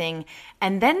everything,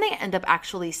 and then they end up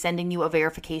actually sending you a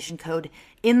verification code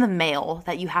in the mail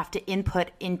that you have to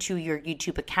input into your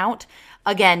YouTube account.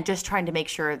 Again, just trying to make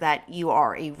sure that you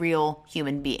are a real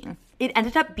human being. It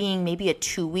ended up being maybe a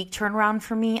 2-week turnaround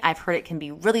for me. I've heard it can be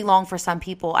really long for some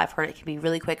people. I've heard it can be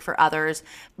really quick for others.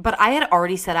 But I had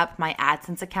already set up my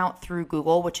AdSense account through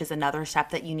Google, which is another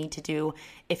step that you need to do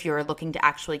if you're looking to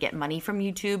actually get money from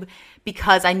YouTube.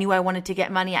 Because I knew I wanted to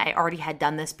get money, I already had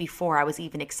done this before I was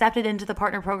even accepted into the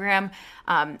partner program.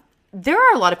 There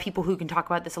are a lot of people who can talk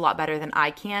about this a lot better than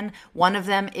I can. One of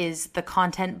them is The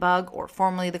Content Bug, or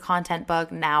formerly The Content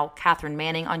Bug, now Catherine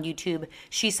Manning on YouTube.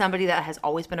 She's somebody that has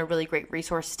always been a really great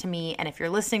resource to me. And if you're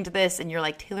listening to this and you're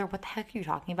like, Taylor, what the heck are you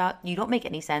talking about? You don't make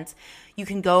any sense. You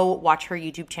can go watch her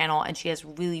YouTube channel, and she has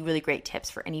really, really great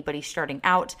tips for anybody starting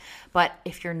out. But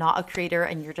if you're not a creator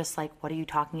and you're just like, what are you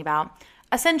talking about?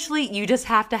 Essentially, you just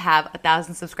have to have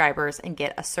 1,000 subscribers and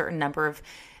get a certain number of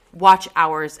watch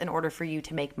hours in order for you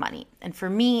to make money. And for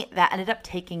me, that ended up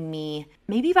taking me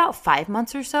maybe about 5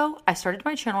 months or so. I started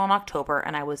my channel in October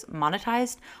and I was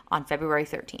monetized on February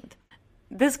 13th.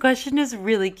 This question is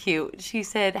really cute. She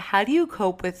said, how do you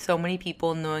cope with so many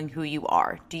people knowing who you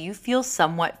are? Do you feel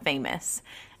somewhat famous?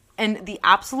 And the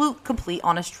absolute, complete,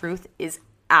 honest truth is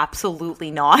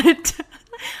absolutely not.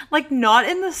 Like, not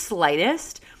in the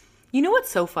slightest. You know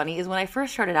what's so funny is when I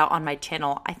first started out on my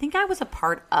channel, I think I was a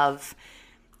part of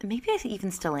maybe I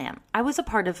even still am. I was a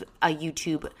part of a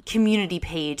YouTube community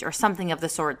page or something of the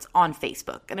sorts on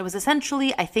Facebook. And it was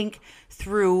essentially, I think,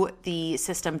 through the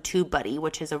system TubeBuddy,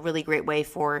 which is a really great way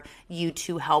for you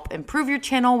to help improve your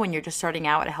channel when you're just starting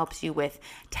out. It helps you with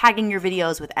tagging your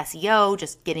videos with SEO,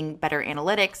 just getting better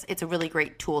analytics. It's a really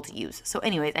great tool to use. So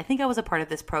anyways, I think I was a part of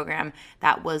this program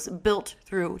that was built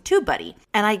through TubeBuddy.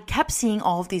 And I kept seeing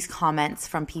all of these comments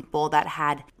from people that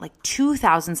had like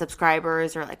 2,000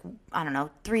 subscribers or like, I don't know,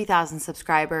 3,000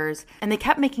 subscribers. And they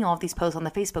kept making all of these posts on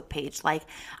the Facebook page like,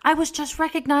 I was just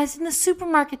recognized in the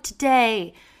supermarket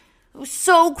today. It was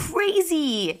so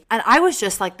crazy. And I was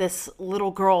just like this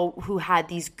little girl who had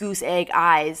these goose egg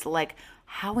eyes. Like,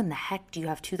 how in the heck do you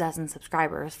have 2,000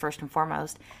 subscribers, first and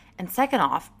foremost? And second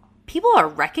off, people are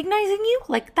recognizing you?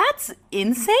 Like, that's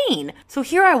insane. So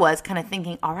here I was kind of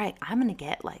thinking, all right, I'm going to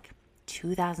get like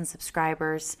 2,000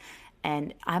 subscribers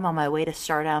and I'm on my way to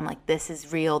stardom. Like, this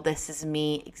is real. This is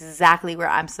me, exactly where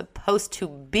I'm supposed to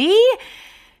be.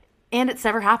 And it's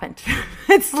never happened.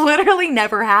 It's literally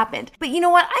never happened. But you know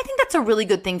what? I think that's a really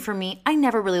good thing for me. I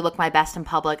never really look my best in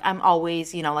public. I'm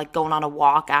always, like going on a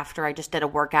walk after I just did a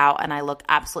workout and I look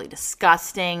absolutely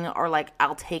disgusting. Or like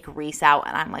I'll take Reese out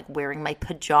and I'm like wearing my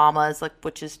pajamas, like,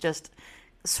 which is just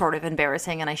sort of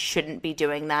embarrassing and I shouldn't be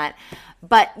doing that.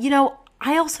 But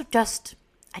I also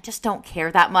I just don't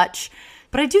care that much.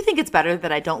 But I do think it's better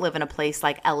that I don't live in a place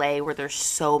like LA where there's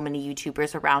so many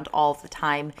YouTubers around all of the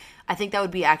time. I think that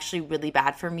would be actually really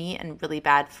bad for me and really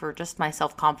bad for just my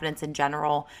self-confidence in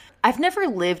general. I've never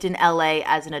lived in LA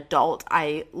as an adult.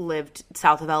 I lived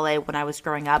south of LA when I was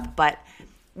growing up. But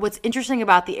what's interesting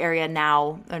about the area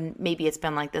now, and maybe it's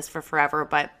been like this for forever,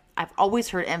 but I've always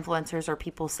heard influencers or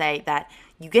people say that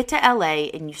you get to LA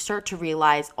and you start to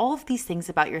realize all of these things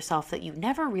about yourself that you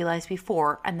never realized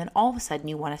before, and then all of a sudden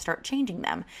you want to start changing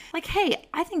them. Like, hey,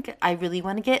 I think I really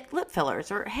want to get lip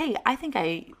fillers, or hey, I think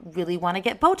I really want to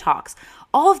get Botox.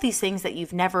 All of these things that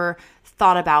you've never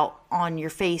thought about on your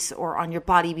face or on your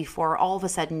body before, all of a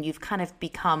sudden you've kind of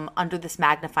become under this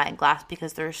magnifying glass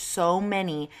because there's so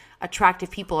many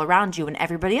attractive people around you and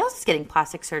everybody else is getting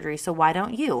plastic surgery, so why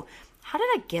don't you? How did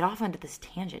I get off onto this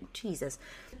tangent? Jesus.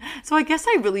 So I guess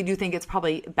I really do think it's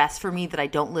probably best for me that I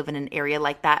don't live in an area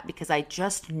like that because I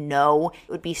just know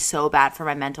it would be so bad for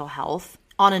my mental health.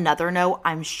 On another note,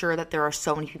 I'm sure that there are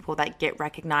so many people that get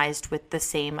recognized with the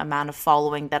same amount of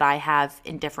following that I have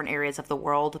in different areas of the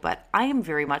world, but I am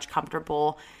very much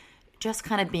comfortable just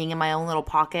kind of being in my own little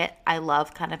pocket. I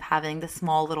love kind of having the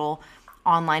small little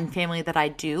online family that I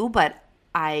do, but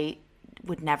I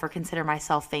would never consider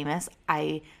myself famous.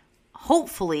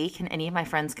 Hopefully, can any of my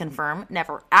friends confirm,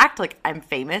 never act like I'm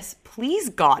famous? Please,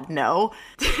 God, no.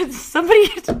 Can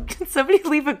somebody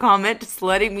leave a comment just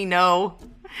letting me know?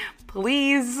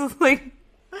 Please. Like,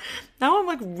 now I'm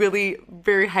like really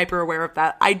very hyper aware of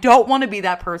that. I don't want to be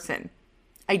that person.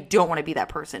 You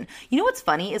know what's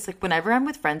funny is like whenever I'm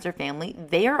with friends or family,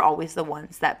 they are always the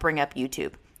ones that bring up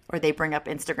YouTube. Or they bring up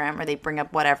Instagram, or they bring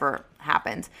up whatever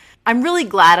happens. I'm really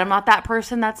glad I'm not that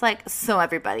person that's like, so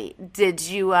everybody, did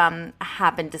you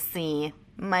happen to see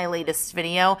my latest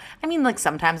video? I mean, like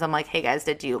sometimes I'm like, hey guys,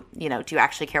 do you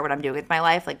actually care what I'm doing with my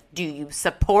life? Like, do you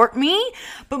support me?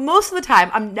 But most of the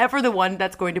time, I'm never the one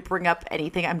that's going to bring up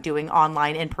anything I'm doing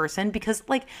online in person because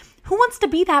like, who wants to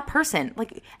be that person?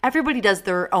 Like, everybody does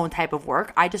their own type of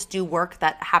work. I just do work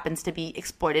that happens to be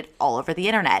exploited all over the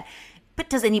internet. But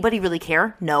does anybody really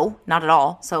care? No, not at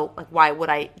all. So like, why would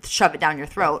I shove it down your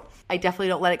throat? I definitely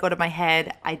don't let it go to my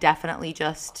head. I definitely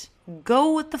just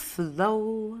go with the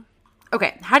flow.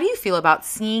 Okay, how do you feel about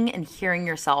seeing and hearing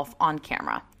yourself on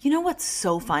camera? You know what's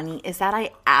so funny is that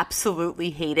I absolutely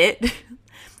hate it.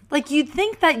 Like, you'd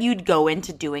think that you'd go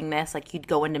into doing this, like you'd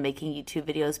go into making YouTube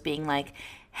videos being like,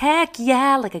 heck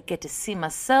yeah, like I get to see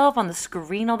myself on the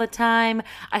screen all the time.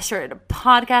 I started a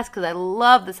podcast because I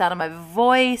love the sound of my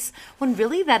voice, when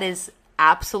really that is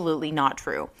absolutely not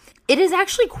true. It is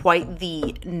actually quite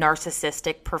the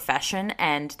narcissistic profession,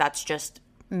 and that's just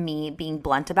me being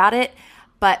blunt about it.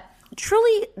 But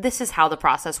truly, this is how the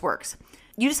process works.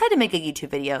 You decide to make a YouTube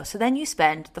video, so then you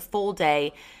spend the full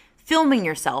day filming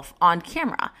yourself on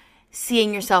camera,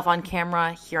 seeing yourself on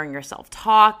camera, hearing yourself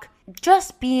talk,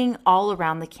 just being all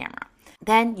around the camera.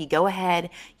 Then you go ahead,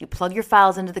 you plug your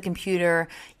files into the computer,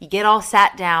 you get all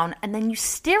sat down, and then you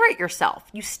stare at yourself.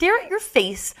 You stare at your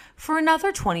face for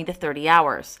another 20 to 30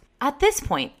 hours. At this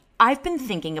point, I've been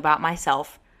thinking about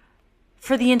myself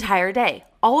for the entire day.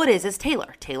 All it is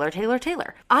Taylor.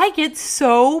 I get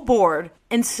so bored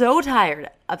and so tired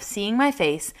of seeing my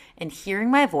face and hearing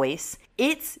my voice.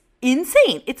 It's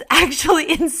insane. It's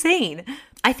actually insane.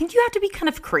 I think you have to be kind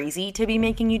of crazy to be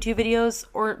making YouTube videos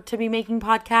or to be making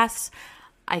podcasts.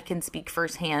 I can speak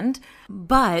firsthand,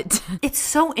 but it's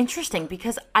so interesting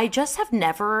because I just have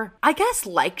never, I guess,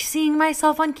 liked seeing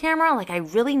myself on camera. Like I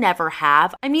really never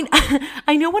have. I mean,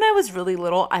 I know when I was really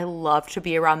little, I loved to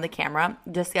be around the camera.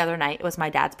 Just the other night, it was my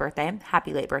dad's birthday.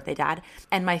 Happy late birthday, Dad.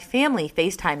 And my family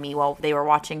FaceTimed me while they were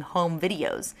watching home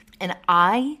videos. And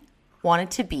I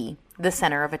wanted to be the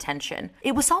center of attention.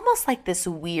 It was almost like this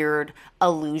weird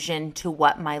allusion to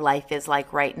what my life is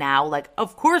like right now. Like,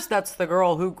 of course, that's the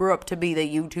girl who grew up to be the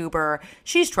YouTuber.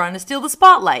 She's trying to steal the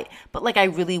spotlight. But like, I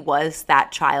really was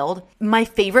that child. My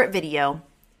favorite video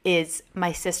is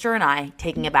my sister and I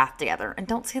taking a bath together. And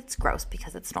don't say it's gross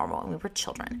because it's normal and we were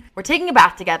children. We're taking a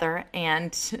bath together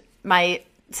and my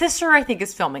sister, I think,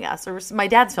 is filming us, or my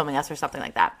dad's filming us or something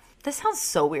like that. This sounds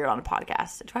so weird on a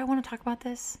podcast. Do I want to talk about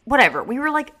this? Whatever. We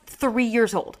were like 3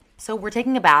 years old. So we're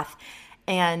taking a bath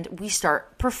and we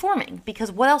start performing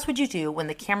because what else would you do when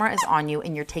the camera is on you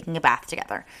and you're taking a bath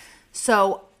together?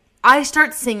 So I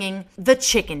start singing the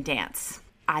chicken dance.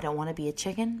 I don't want to be a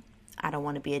chicken. I don't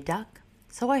want to be a duck.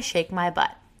 So I shake my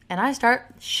butt and I start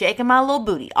shaking my little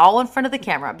booty all in front of the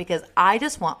camera because I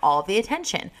just want all the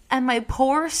attention. And my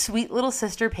poor sweet little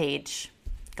sister Paige,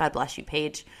 God bless you,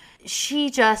 Paige, she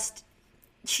just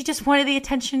wanted the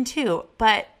attention too,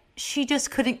 but she just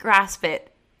couldn't grasp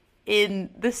it in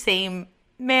the same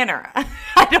manner.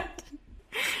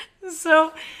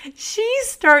 So she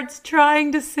starts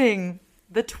trying to sing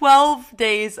the 12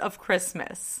 Days of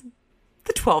Christmas.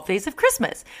 The 12 Days of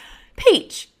Christmas.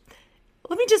 Paige,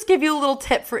 let me just give you a little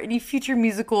tip for any future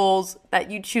musicals that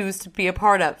you choose to be a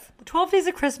part of. The 12 Days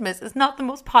of Christmas is not the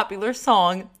most popular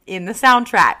song in the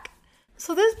soundtrack.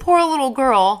 So this poor little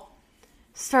girl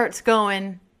starts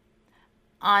going,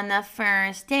 on the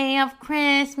first day of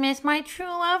Christmas, my true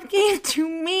love gave to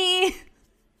me.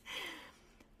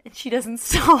 And she doesn't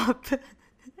stop.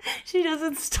 She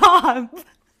doesn't stop.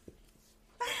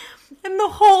 And the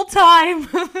whole time,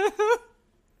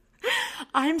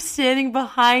 I'm standing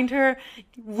behind her,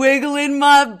 wiggling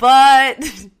my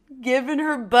butt, giving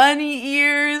her bunny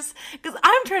ears, because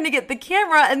I'm trying to get the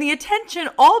camera and the attention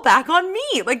all back on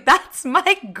me. Like, that's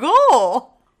my goal.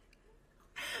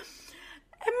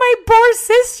 And my poor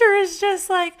sister is just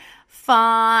like,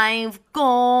 5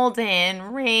 golden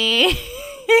rings.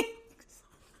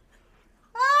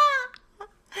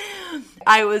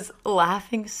 I was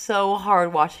laughing so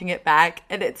hard watching it back.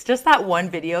 And it's just that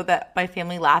one video that my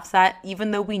family laughs at,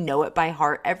 even though we know it by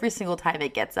heart every single time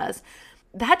it gets us.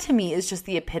 That to me is just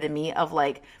the epitome of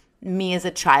like me as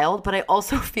a child. But I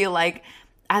also feel like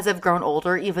as I've grown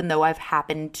older, even though I've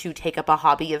happened to take up a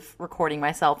hobby of recording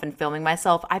myself and filming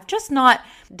myself, I've just not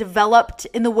developed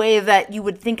in the way that you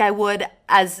would think I would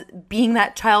as being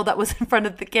that child that was in front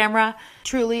of the camera.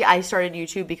 Truly, I started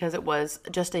YouTube because it was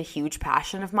just a huge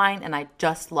passion of mine, and I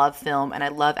just love film and I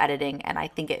love editing, and I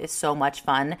think it is so much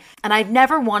fun. And I've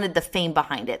never wanted the fame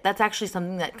behind it. That's actually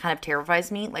something that kind of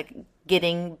terrifies me. Like,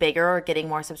 getting bigger or getting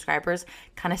more subscribers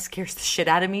kind of scares the shit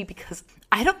out of me because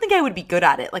I don't think I would be good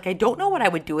at it. Like, I don't know what I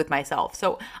would do with myself.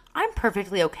 So I'm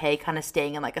perfectly okay kind of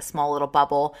staying in like a small little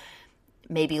bubble,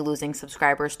 maybe losing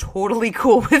subscribers. Totally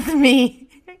cool with me.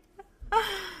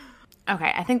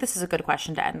 Okay, I think this is a good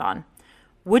question to end on.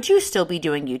 Would you still be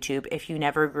doing YouTube if you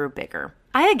never grew bigger?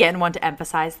 I again want to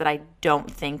emphasize that I don't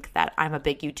think that I'm a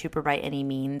big YouTuber by any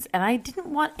means, and I didn't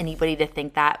want anybody to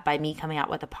think that by me coming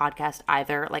out with a podcast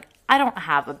either. Like, I don't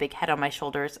have a big head on my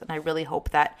shoulders, and I really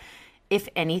hope that, if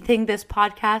anything, this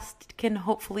podcast can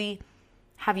hopefully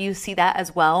have you see that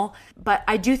as well. But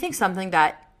I do think something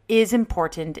that is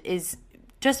important is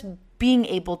just being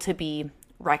able to be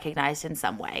recognized in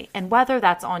some way, and whether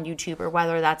that's on YouTube or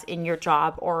whether that's in your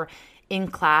job or in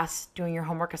class, doing your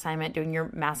homework assignment, doing your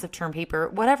massive term paper,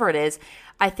 whatever it is,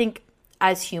 I think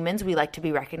as humans, we like to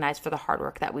be recognized for the hard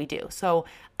work that we do. So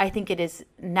I think it is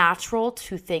natural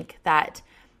to think that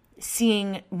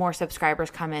seeing more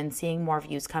subscribers come in, seeing more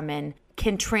views come in,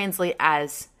 can translate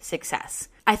as success.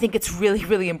 I think it's really,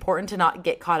 really important to not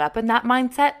get caught up in that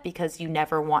mindset because you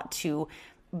never want to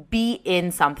be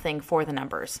in something for the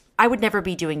numbers. I would never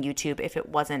be doing YouTube if it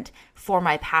wasn't for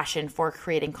my passion for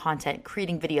creating content,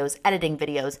 creating videos, editing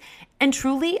videos. And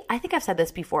truly, I think I've said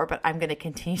this before, but I'm going to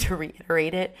continue to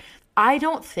reiterate it. I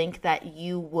don't think that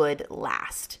you would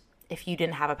last if you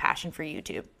didn't have a passion for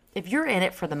YouTube. If you're in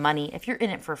it for the money, if you're in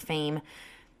it for fame,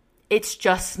 it's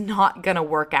just not going to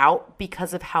work out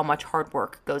because of how much hard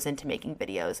work goes into making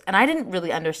videos. And I didn't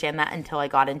really understand that until I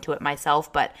got into it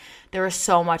myself, but there is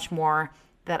so much more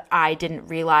that I didn't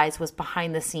realize was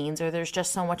behind the scenes, or there's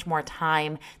just so much more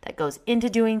time that goes into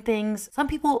doing things. Some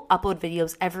people upload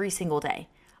videos every single day.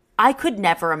 I could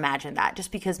never imagine that,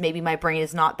 just because maybe my brain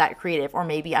is not that creative, or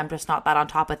maybe I'm just not that on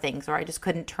top of things, or I just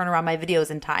couldn't turn around my videos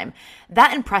in time.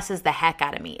 That impresses the heck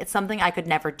out of me. It's something I could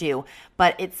never do,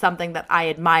 but it's something that I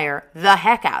admire the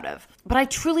heck out of. But I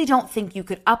truly don't think you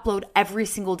could upload every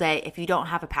single day if you don't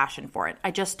have a passion for it.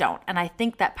 I just don't. And I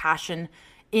think that passion,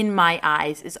 in my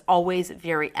eyes, is always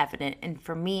very evident. And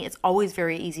for me, it's always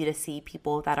very easy to see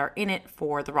people that are in it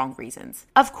for the wrong reasons.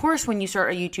 Of course, when you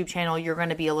start a YouTube channel, you're going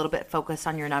to be a little bit focused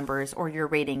on your numbers or your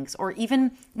ratings, or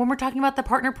even when we're talking about the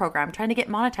partner program, trying to get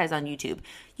monetized on YouTube,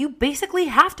 you basically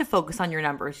have to focus on your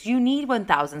numbers. You need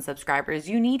 1,000 subscribers,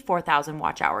 you need 4,000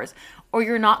 watch hours, or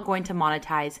you're not going to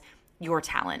monetize your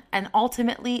talent. And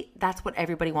ultimately, that's what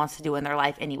everybody wants to do in their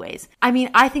life anyways. I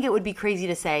mean, I think it would be crazy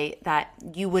to say that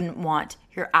you wouldn't want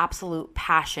your absolute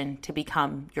passion to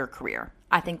become your career.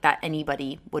 I think that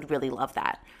anybody would really love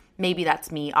that. Maybe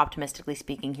that's me optimistically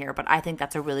speaking here, but I think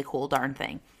that's a really cool darn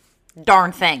thing.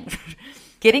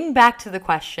 Getting back to the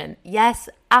question, yes,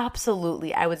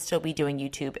 absolutely, I would still be doing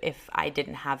YouTube if I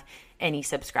didn't have any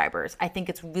subscribers. I think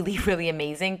it's really, really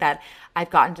amazing that I've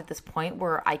gotten to this point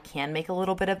where I can make a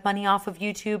little bit of money off of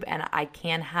YouTube, and I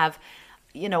can have,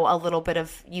 you know, a little bit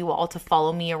of you all to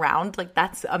follow me around. Like,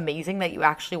 that's amazing that you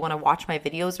actually want to watch my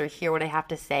videos or hear what I have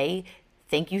to say.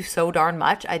 Thank you so darn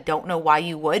much. I don't know why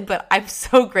you would, but I'm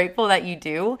so grateful that you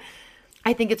do.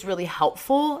 I think it's really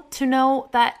helpful to know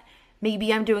that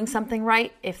maybe I'm doing something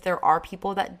right if there are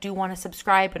people that do want to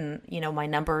subscribe and, you know, my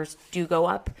numbers do go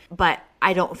up. But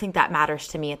I don't think that matters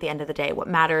to me at the end of the day. What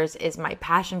matters is my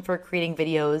passion for creating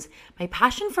videos, my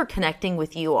passion for connecting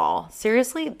with you all.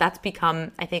 Seriously, that's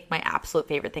become, I think, my absolute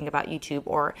favorite thing about YouTube,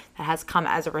 or that has come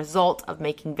as a result of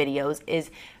making videos, is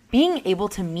being able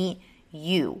to meet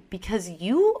you, because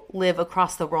you live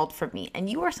across the world from me and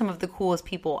you are some of the coolest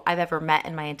people I've ever met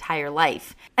in my entire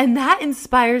life. And that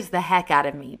inspires the heck out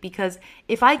of me, because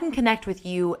if I can connect with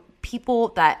you, people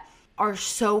that are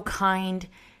so kind,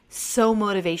 so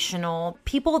motivational,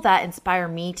 people that inspire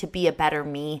me to be a better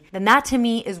me, then that to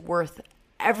me is worth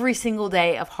every single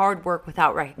day of hard work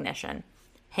without recognition.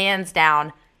 Hands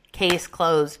down, case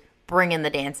closed, bring in the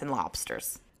dancing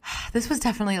lobsters. This was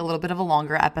definitely a little bit of a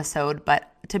longer episode, but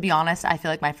to be honest, I feel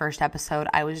like my first episode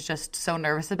I was just so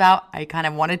nervous about. I kind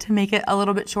of wanted to make it a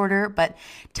little bit shorter, but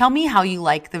tell me how you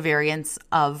like the variance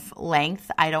of length.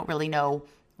 I don't really know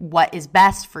what is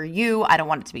best for you. I don't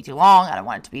want it to be too long. I don't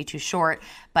want it to be too short,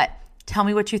 but tell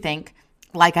me what you think.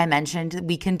 Like I mentioned,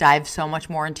 we can dive so much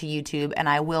more into YouTube, and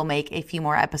I will make a few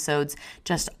more episodes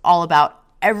just all about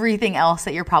everything else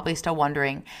that you're probably still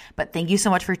wondering. But thank you so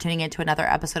much for tuning in to another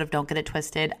episode of Don't Get It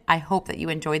Twisted. I hope that you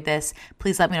enjoyed this.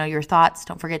 Please let me know your thoughts.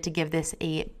 Don't forget to give this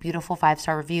a beautiful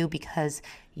 5-star review, because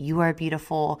you are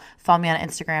beautiful. Follow me on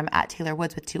Instagram at Taylor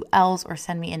Woods with 2 L's, or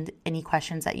send me in any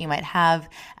questions that you might have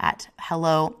at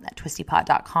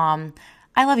hello@twistypot.com.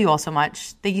 I love you all so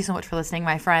much. Thank you so much for listening,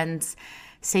 my friends.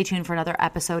 Stay tuned for another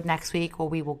episode next week where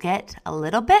we will get a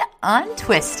little bit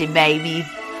untwisted, baby.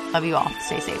 Love you all.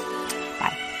 Stay safe.